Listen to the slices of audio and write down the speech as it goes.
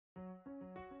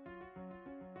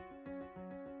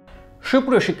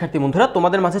সুপ্রিয় শিক্ষার্থী বন্ধুরা,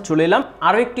 তোমাদের মাঝে চলে এলাম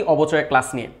আরও একটি অবচয় ক্লাস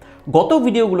নিয়ে। গত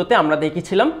ভিডিওগুলোতে আমরা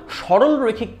দেখেছিলাম সরল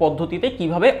রৈখিক পদ্ধতিতে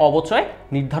কিভাবে অবচয়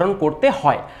নির্ধারণ করতে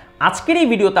হয়। আজকের এই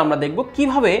ভিডিওতে আমরা দেখব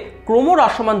কিভাবে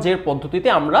ক্রমহ্রাসমান জের পদ্ধতিতে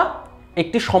আমরা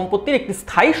একটি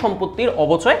স্থায়ী সম্পত্তির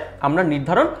অবচয় আমরা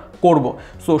নির্ধারণ করব।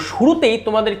 সো শুরুতেই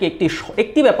তোমাদেরকে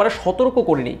একটি ব্যাপারে সতর্ক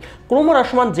করে নিই।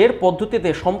 ক্রমহ্রাসমান জের পদ্ধতিতে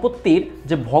সম্পত্তির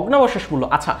যে ভগ্নাবশেষ মূল্য,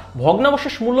 আচ্ছা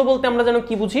ভগ্নাবশেষ মূল্য বলতে আমরা যেন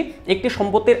কি বুঝি, একটি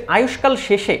সম্পত্তির আয়ুষ্কাল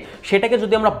শেষে সেটাকে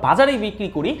যদি আমরা বাজারে বিক্রি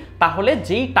করি তাহলে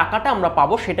যেই টাকাটা আমরা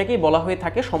পাবো সেটাকেই বলা হয়ে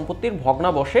থাকে সম্পত্তির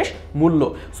ভগ্নাবশেষ মূল্য।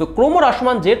 সো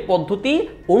ক্রমহ্রাসমান জের পদ্ধতি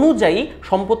অনুযায়ী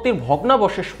সম্পত্তির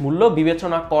ভগ্নাবশেষ মূল্য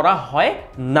বিবেচনা করা হয়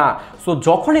না। সো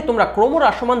যখনই তোমরা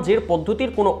ক্রমহ্রাসমান জের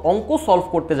পদ্ধতির কোনো অঙ্ক সলভ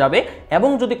করতে যাবে এবং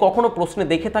যদি কখনো প্রশ্নে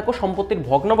দেখে থাকো সম্পত্তির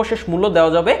ভগ্নাবশেষ মূল্য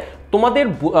দেওয়া যাবে, তোমাদের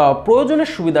প্রয়োজনের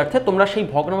সুবিধার্থে তোমরা সেই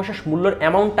ভগ্নাবশেষ মূল্যের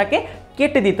অ্যামাউন্টটাকে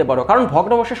কেটে দিতে পারো, কারণ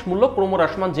ভগ্নাবশেষ মূল্য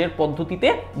ক্রমহ্রাসমান জের পদ্ধতিতে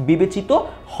বিবেচিত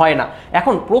হয় না।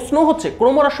 এখন প্রশ্ন হচ্ছে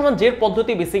ক্রমহ্রাসমান জের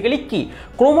পদ্ধতি বেসিক্যালি কি?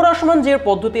 ক্রমহ্রাসমান জের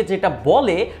পদ্ধতি যেটা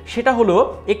বলে সেটা হলো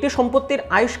একটি সম্পত্তির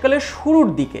আয়ুষ্কালের শুরুর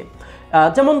দিকে,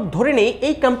 যেমন ধরে নেই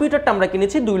এই কম্পিউটারটা আমরা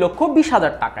কিনেছি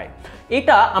 2,20,000 টাকায়,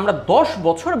 এটা আমরা 10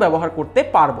 বছর ব্যবহার করতে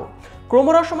পারবো।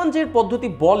 ক্রমহ্রাসমান জের পদ্ধতি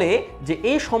বলে যে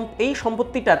এই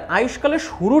সম্পত্তিটার আয়ুষ্কালের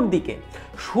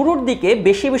শুরুর দিকে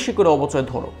বেশি বেশি করে অবচয়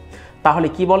ধরো। তাহলে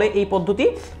কি বলে এই পদ্ধতি?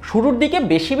 শুরুর দিকে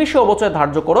বেশি বেশি অবচয়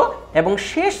ধার্য করো এবং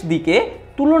শেষ দিকে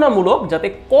তুলনামূলক যাতে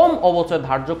কম অবচয়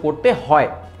ধার্য করতে হয়।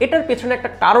 এটার পেছনে একটা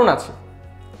কারণ আছে।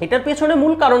 এটার পেছনে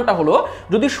মূল কারণটা হলো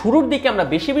যদি শুরুর দিকে আমরা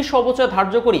বেশি বেশি অবচয়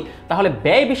ধার্য করি তাহলে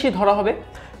ব্যয় বেশি ধরা হবে,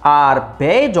 আর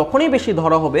ব্যয় যখনই বেশি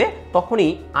ধরা হবে তখনই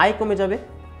আয় কমে যাবে,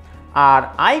 আর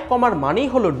আয় কমার মানেই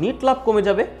হলো নিট লাভ কমে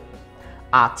যাবে।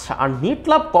 আচ্ছা, আর নিট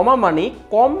লাভ কমা মানে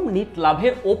কম নিট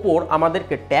লাভের ওপর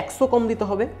আমাদেরকে ট্যাক্সও কম দিতে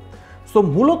হবে। সো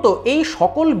মূলত এই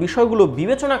সকল বিষয়গুলো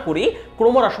বিবেচনা করেই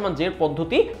ক্রমহ্রাসমান জের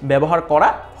পদ্ধতি ব্যবহার করা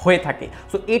হয়ে থাকে।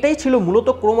 সো এটাই ছিল মূলত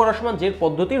ক্রমহ্রাসমান জের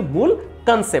পদ্ধতির মূল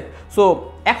কনসেপ্ট। সো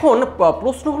এখন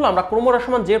প্রশ্ন হলো আমরা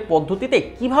ক্রমহ্রাসমান জের পদ্ধতিতে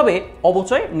কিভাবে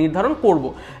অবচয় নির্ধারণ করব।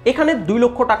 এখানে 2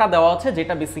 লক্ষ টাকা দেওয়া আছে,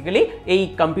 যেটা বেসিক্যালি এই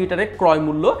কম্পিউটারের ক্রয়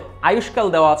মূল্য। আয়ুষ্কাল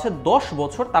দেওয়া আছে 10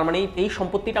 বছর, তার মানে এই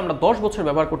সম্পত্তিটা আমরা 10 বছর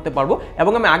ব্যবহার করতে পারবো।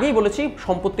 এবং আমি আগেই বলেছি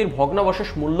সম্পত্তির ভগ্নাবশেষ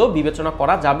মূল্য বিবেচনা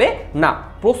করা যাবে না।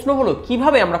 প্রশ্ন হলো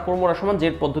কিভাবে আমরা ক্রমহ্রাসমান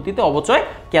জের পদ্ধতিতে অবচয়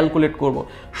ক্যালকুলেট করব।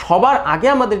 সবার আগে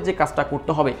আমাদের যে কাজটা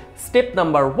করতে হবে, স্টেপ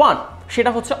নাম্বার 1,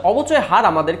 সেটা হচ্ছে অবচয় হার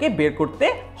আমাদেরকে বের করতে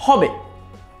হবে।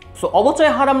 সো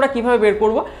অবচয় হার আমরা কিভাবে বের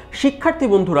করব? শিক্ষার্থী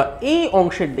বন্ধুরা এই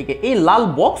অংশের দিকে, এই লাল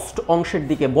বক্স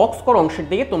করা অংশের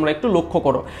দিকে তোমরা একটু লক্ষ্য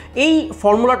করো। এই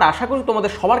ফর্মুলাটা আশা করি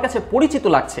তোমাদের সবার কাছে পরিচিত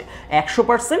লাগছে।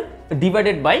 100%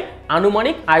 ডিভাইডেড বাই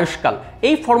আনুমানিক আয়ুষ্কাল।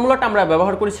 এই ফর্মুলাটা আমরা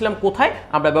ব্যবহার করেছিলাম কোথায়?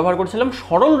 আমরা ব্যবহার করেছিলাম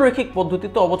সরল রৈখিক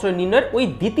পদ্ধতিতে অবচয় নির্ণয়ের ওই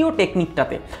দ্বিতীয়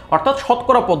টেকনিকটাতে, অর্থাৎ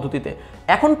শতকরা পদ্ধতিতে।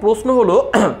 এখন প্রশ্ন হলো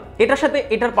ওটার সাথে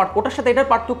এটার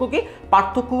পার্থক্য কি?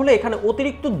 পার্থক্য হলো এখানে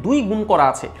অতিরিক্ত 2 গুণ করা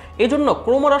আছে। এজন্য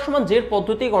ক্রমহ্রাসমান জের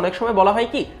পদ্ধতিকে অনেক সময় বলা হয়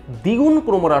কি দ্বিগুণ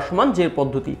ক্রমহ্রাসমান জের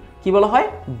পদ্ধতি। কি বলা হয়?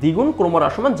 দ্বিগুণ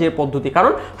ক্রমহ্রাসমান জের পদ্ধতি।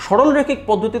 কারণ সরল রৈখিক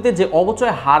পদ্ধতিতে যে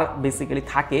অবচয় হার বেসিক্যালি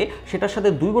থাকে সেটার সাথে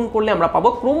 2 গুণ করলে আমরা পাবো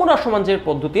ক্রমহ্রাসমান জের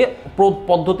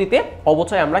পদ্ধতিতে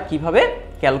অবচয় আমরা কিভাবে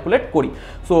ক্যালকুলেট করি।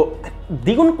 সো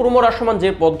দ্বিগুণ ক্রমহ্রাসমান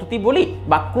জের পদ্ধতি বলি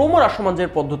বা ক্রমহ্রাসমান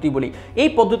জের পদ্ধতি বলি, এই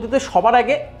পদ্ধতিতে সবার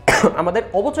আগে আমাদের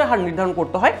অবচয় হার নির্ধারণ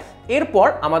করতে হয়। এরপর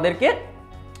আমাদেরকে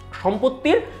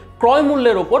সম্পত্তির ক্রয়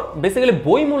মূল্যের ওপর, বেসিক্যালি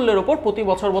বই মূল্যের ওপর প্রতি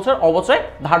বছর অবচয়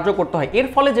ধার্য করতে হয়। এর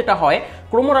ফলে যেটা হয়,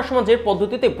 ক্রমহ্রাসমান জের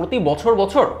পদ্ধতিতে প্রতি বছর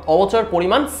অবচয়ের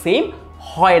পরিমাণ সেম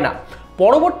হয় না।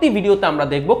 পরবর্তী ভিডিওতে আমরা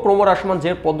দেখব ক্রমহ্রাসমান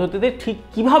জের পদ্ধতিতে ঠিক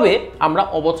কিভাবে আমরা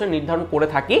অবচয় নির্ধারণ করে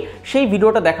থাকি। সেই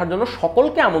ভিডিওটা দেখার জন্য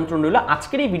সকলকে আমন্ত্রণ রইল।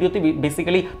 আজকের এই ভিডিওতে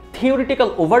বেসিক্যালি থিওরিটিক্যাল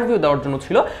ওভারভিউ দেওয়ার জন্য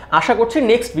ছিল। আশা করছি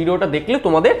নেক্সট ভিডিওটা দেখলে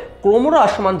তোমাদের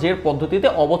ক্রমহ্রাসমান জের পদ্ধতিতে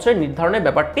অবচয় নির্ধারণের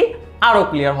ব্যাপারটি আরও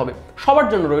ক্লিয়ার হবে। সবার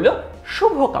জন্য রইল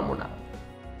শুভকামনা।